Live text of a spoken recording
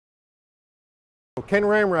Ken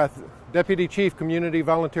Ramrath, Deputy Chief, Community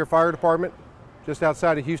Volunteer Fire Department, just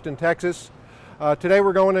outside of Houston, Texas. Today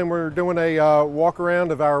we're doing a walk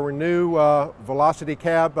around of our new Velocity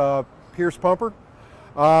cab Pierce pumper.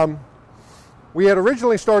 We had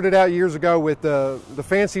originally started out years ago with the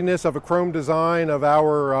fanciness of a chrome design of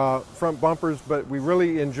our front bumpers, but we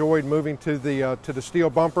really enjoyed moving to the steel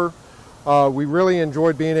bumper. We really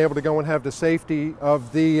enjoyed being able to go and have the safety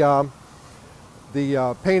of the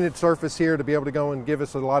painted surface here to be able to go and give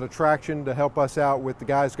us a lot of traction to help us out with the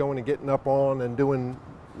guys going and getting up on and doing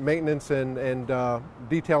maintenance and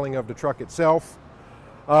detailing of the truck itself.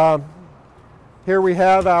 Here we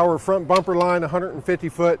have our front bumper line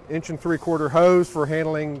 150-foot 1.75-inch hose for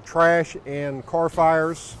handling trash and car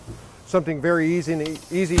fires. Something very easy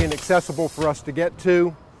and accessible for us to get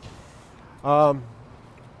to.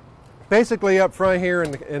 Basically up front here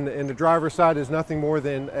in the driver's side is nothing more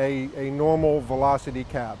than a normal Velocity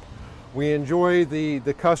cab. We enjoy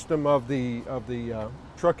the custom of the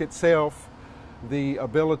truck itself, the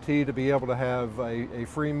ability to be able to have a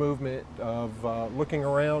free movement of looking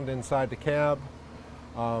around inside the cab.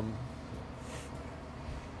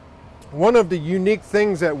 One of the unique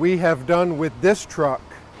things that we have done with this truck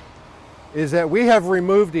is that we have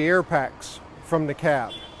removed the air packs from the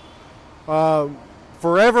cab.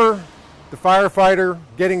 Forever, the firefighter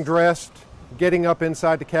getting dressed, getting up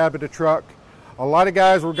inside the cab of the truck. A lot of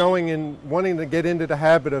guys were going and wanting to get into the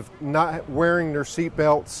habit of not wearing their seat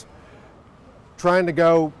belts, trying to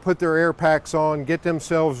go put their air packs on, get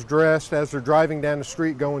themselves dressed as they're driving down the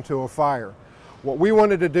street going to a fire. What we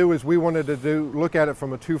wanted to do is look at it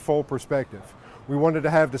from a twofold perspective. We wanted to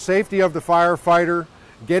have the safety of the firefighter,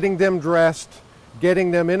 getting them dressed,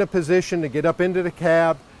 getting them in a position to get up into the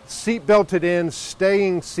cab, seat belted in,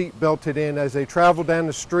 staying seat belted in as they travel down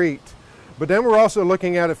the street. But then we're also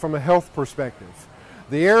looking at it from a health perspective.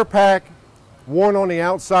 The air pack worn on the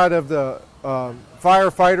outside of the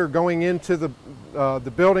firefighter going into the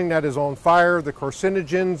building that is on fire, the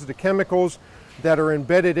carcinogens, the chemicals that are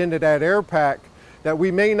embedded into that air pack that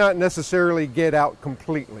we may not necessarily get out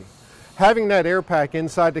completely. Having that air pack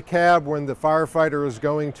inside the cab when the firefighter is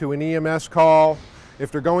going to an EMS call,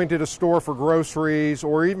 if they're going to the store for groceries,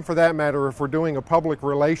 or even for that matter, if we're doing a public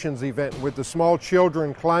relations event with the small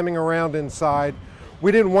children climbing around inside,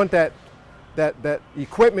 we didn't want that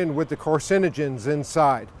equipment with the carcinogens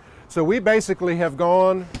inside. So we basically have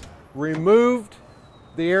removed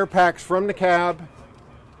the air packs from the cab,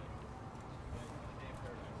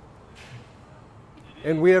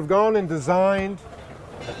 and we have gone and designed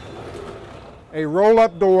a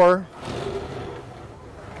roll-up door.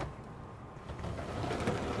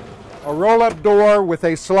 A roll-up door with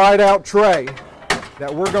a slide-out tray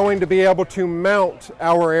that we're going to be able to mount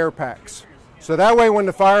our air packs. So that way when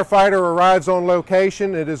the firefighter arrives on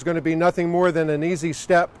location, it is going to be nothing more than an easy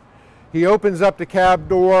step. He opens up the cab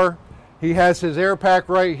door. He has his air pack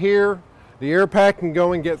right here. The air pack can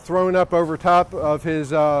go and get thrown up over top of his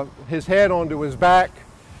head onto his back.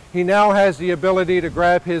 He now has the ability to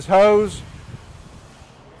grab his hose,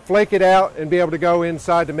 flake it out, and be able to go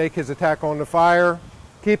inside to make his attack on the fire,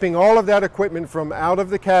 keeping all of that equipment from out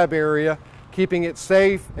of the cab area, keeping it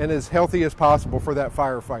safe and as healthy as possible for that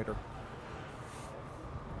firefighter.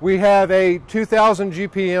 We have a 2000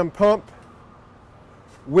 GPM pump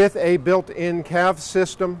with a built-in calf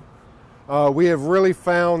system. We have really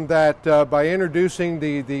found that by introducing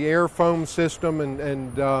the air foam system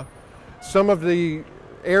and some of the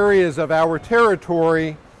areas of our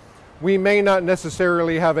territory, we may not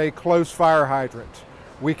necessarily have a close fire hydrant.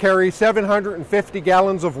 We carry 750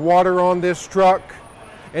 gallons of water on this truck,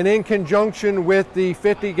 and in conjunction with the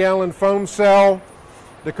 50-gallon foam cell,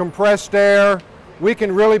 the compressed air, we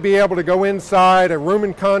can really be able to go inside a room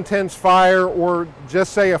and contents fire, or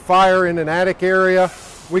just say a fire in an attic area.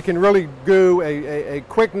 We can really do a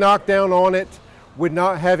quick knockdown on it with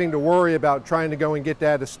not having to worry about trying to go and get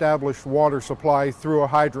that established water supply through a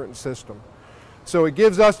hydrant system. So it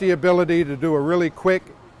gives us the ability to do a really quick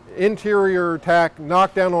interior attack,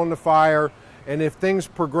 knockdown on the fire, and if things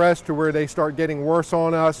progress to where they start getting worse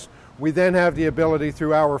on us, we then have the ability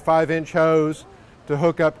through our 5-inch hose to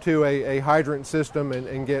hook up to a hydrant system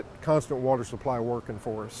and get constant water supply working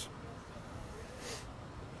for us.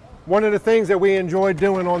 One of the things that we enjoyed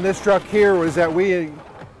doing on this truck here was that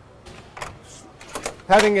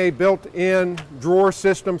having a built-in drawer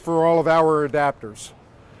system for all of our adapters.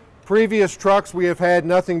 Previous trucks we have had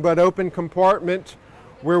nothing but open compartment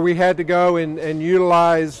where we had to go and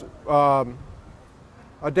utilize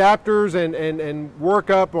adapters and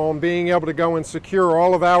work up on being able to go and secure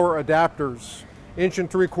all of our adapters,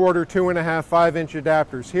 1.75-inch, 2.5, 5-inch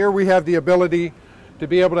adapters. Here we have the ability to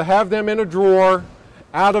be able to have them in a drawer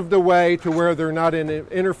out of the way to where they're not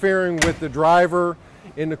interfering with the driver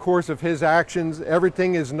in the course of his actions.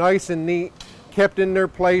 Everything is nice and neat, kept in their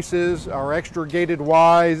places. Our extra gated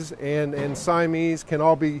Ys and Siamese can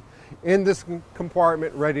all be in this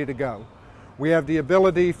compartment ready to go. We have the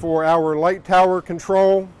ability for our light tower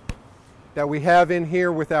control that we have in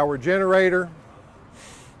here with our generator.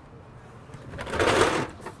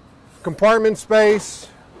 Compartment space,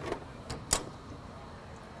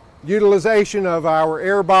 utilization of our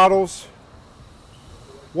air bottles.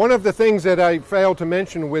 One of the things that I failed to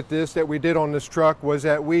mention with this that we did on this truck was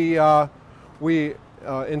that we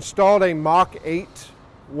installed a Mach 8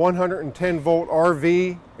 110 volt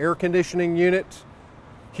RV air conditioning unit.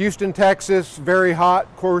 Houston, Texas, very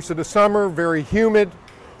hot course of the summer, very humid.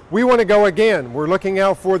 We want to go again. We're looking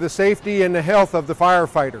out for the safety and the health of the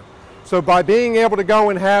firefighter. So by being able to go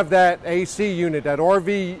and have that AC unit, that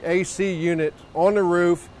RV AC unit on the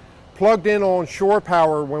roof, plugged in on shore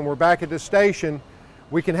power when we're back at the station,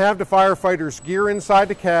 we can have the firefighter's gear inside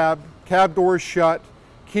the cab doors shut,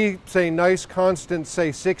 keeps a nice constant,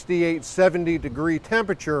 say 68, 70 degree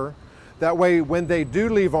temperature. That way when they do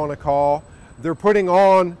leave on a call, they're putting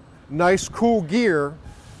on nice cool gear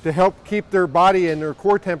to help keep their body and their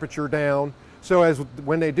core temperature down, so as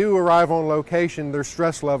when they do arrive on location, their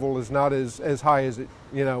stress level is not as high as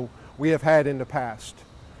we have had in the past.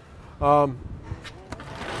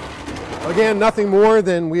 Again, nothing more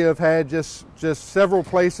than we have had just several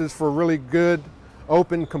places for really good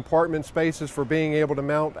open compartment spaces for being able to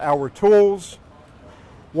mount our tools.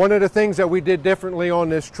 One of the things that we did differently on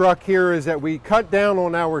this truck here is that we cut down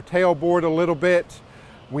on our tailboard a little bit.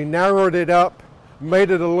 We narrowed it up,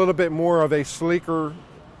 made it a little bit more of a sleeker,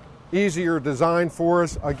 easier design for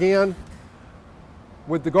us. Again,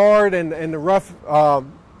 with the guard and the rough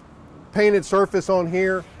painted surface on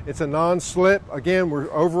here, it's a non-slip. Again, we're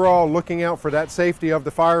overall looking out for that safety of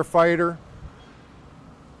the firefighter.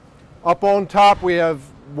 Up on top, we have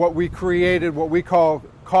what we created, what we call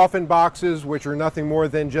coffin boxes, which are nothing more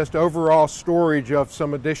than just overall storage of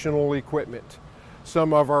some additional equipment.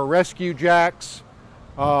 Some of our rescue jacks,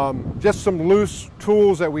 just some loose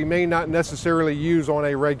tools that we may not necessarily use on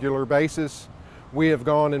a regular basis, we have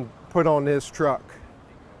gone and put on this truck.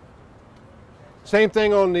 Same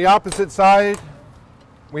thing on the opposite side.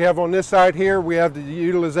 We have on this side here, we have the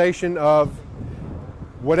utilization of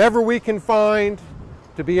whatever we can find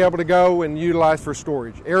to be able to go and utilize for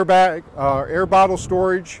storage. Air bottle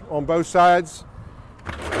storage on both sides.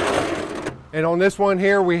 And on this one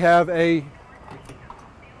here, we have a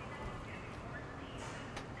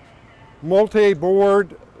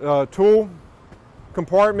multi-board tool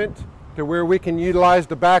compartment to where we can utilize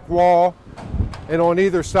the back wall and on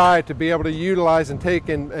either side to be able to utilize and take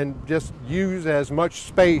and just use as much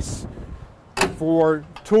space for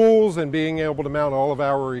tools and being able to mount all of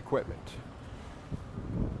our equipment.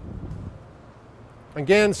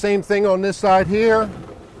 Again, same thing on this side here.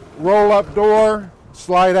 Roll-up door,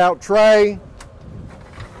 slide-out tray,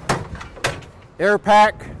 air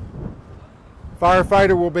pack.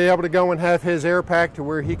 Firefighter will be able to go and have his air pack to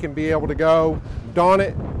where he can be able to go, don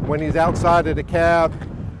it when he's outside of the cab,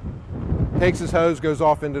 takes his hose, goes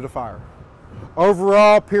off into the fire.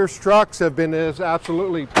 Overall, Pierce trucks have been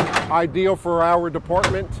absolutely ideal for our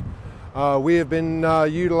department. We have been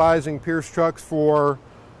utilizing Pierce trucks for,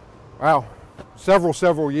 wow,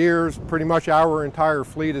 several years. Pretty much our entire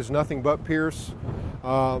fleet is nothing but Pierce.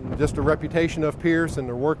 Just a reputation of Pierce and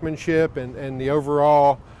their workmanship and the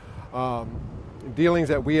overall dealings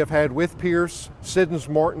that we have had with Pierce. Siddons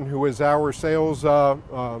Martin, who is our sales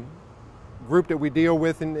group that we deal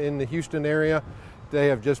with in the Houston area, they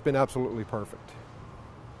have just been absolutely perfect.